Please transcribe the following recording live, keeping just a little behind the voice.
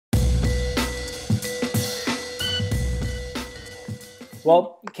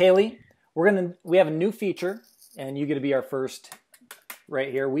Well, Kaileigh, we have a new feature, and you get to be our first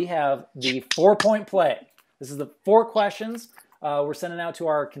right here. We have the 4-point play. This is the 4 questions we're sending out to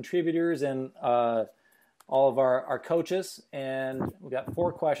our contributors and all of our coaches, and we've got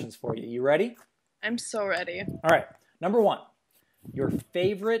 4 questions for you. You ready? I'm so ready. All right. Number 1, your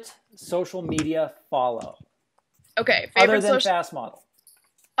favorite social media follow. Okay. Other than FastModel.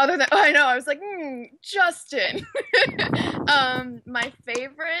 Other than, I know, I was like, Justin. My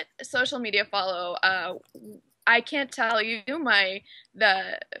favorite social media follow, I can't tell you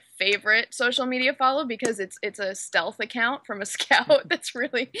the favorite social media follow because it's a stealth account from a scout that's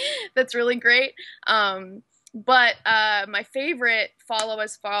really great. But my favorite follow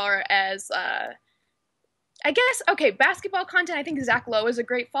as far as I guess, okay, basketball content, I think Zach Lowe is a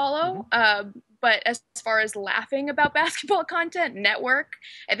great follow. But as far as laughing about basketball content, Network,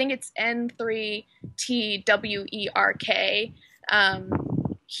 I think it's N3TWERK.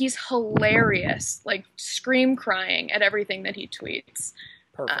 He's hilarious, like scream crying at everything that he tweets.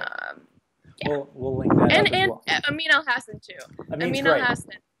 Perfect. Yeah. We'll link that up as well. And Amin Al-Hassan too. Amin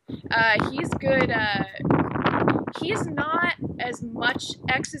Al-Hassan. He's good. He's not as much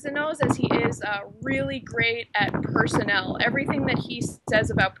X's and O's as he is really great at personnel. Everything that he says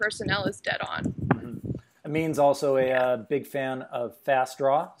about personnel is dead on. Amin's also a big fan of Fast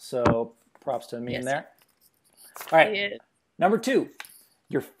Draw, so props to Amin there. All right, number 2,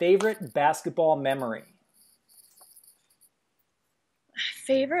 your favorite basketball memory.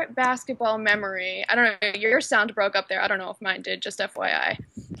 Favorite basketball memory? I don't know. Your sound broke up there. I don't know if mine did, just FYI.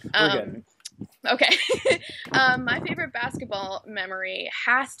 We're good. Okay. My favorite basketball memory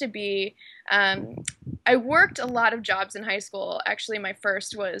has to be, I worked a lot of jobs in high school. Actually, my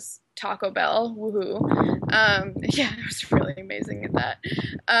first was Taco Bell. Woohoo. Yeah, I was really amazing at that.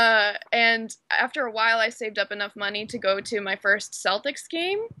 And after a while, I saved up enough money to go to my first Celtics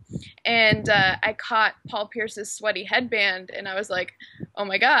game. And I caught Paul Pierce's sweaty headband. And I was like, oh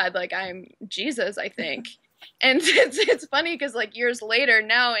my God, like I'm Jesus, I think. And it's funny because like years later,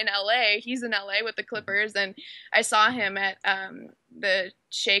 now in LA, he's in LA with the Clippers, and I saw him at the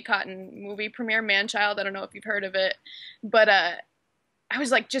Shea Cotton movie premiere, Man-Child. I don't know if you've heard of it, but I was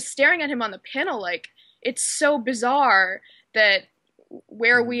like just staring at him on the panel, like it's so bizarre that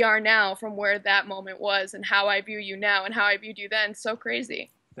where we are now from where that moment was, and how I view you now and how I viewed you then, so crazy.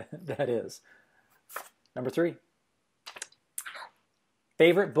 That is. Number 3,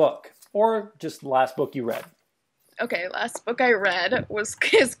 favorite book. Or just the last book you read. Okay, last book I read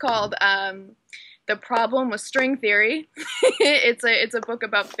is called The Problem with String Theory. It's a book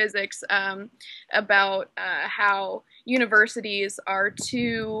about physics, about how universities are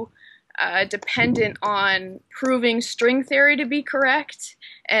too dependent on proving string theory to be correct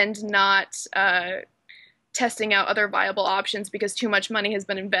and not testing out other viable options because too much money has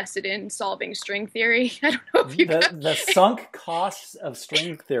been invested in solving string theory. I don't know if you the sunk costs of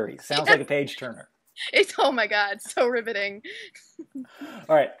string theory sounds like a page turner. It's, oh my God, so riveting.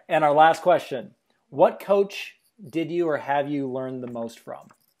 All right, and our last question: what coach did you or have you learned the most from?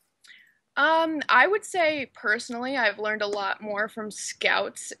 I would say personally, I've learned a lot more from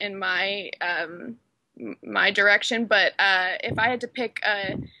scouts in my my direction. But if I had to pick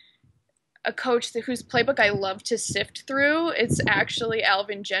a coach whose playbook I love to sift through, it's actually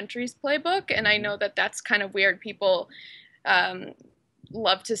Alvin Gentry's playbook. And I know that that's kind of weird. People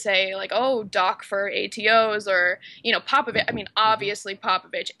love to say like, oh, Doc for ATOs or, you know, Popovich. I mean, obviously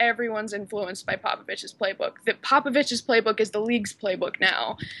Popovich, everyone's influenced by Popovich's playbook. Popovich's playbook is the league's playbook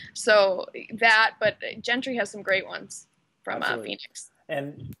now. So that, but Gentry has some great ones from Phoenix.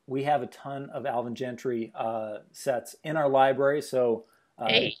 And we have a ton of Alvin Gentry sets in our library, so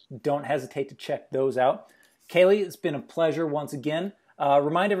don't hesitate to check those out. Kaileigh, it's been a pleasure once again.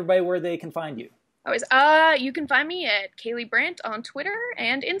 Remind everybody where they can find you. Always. You can find me at Kaileigh Brandt on Twitter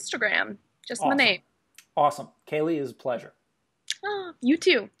and Instagram. Just my name. Awesome. Kaileigh, is a pleasure. Oh, you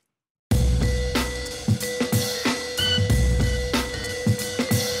too.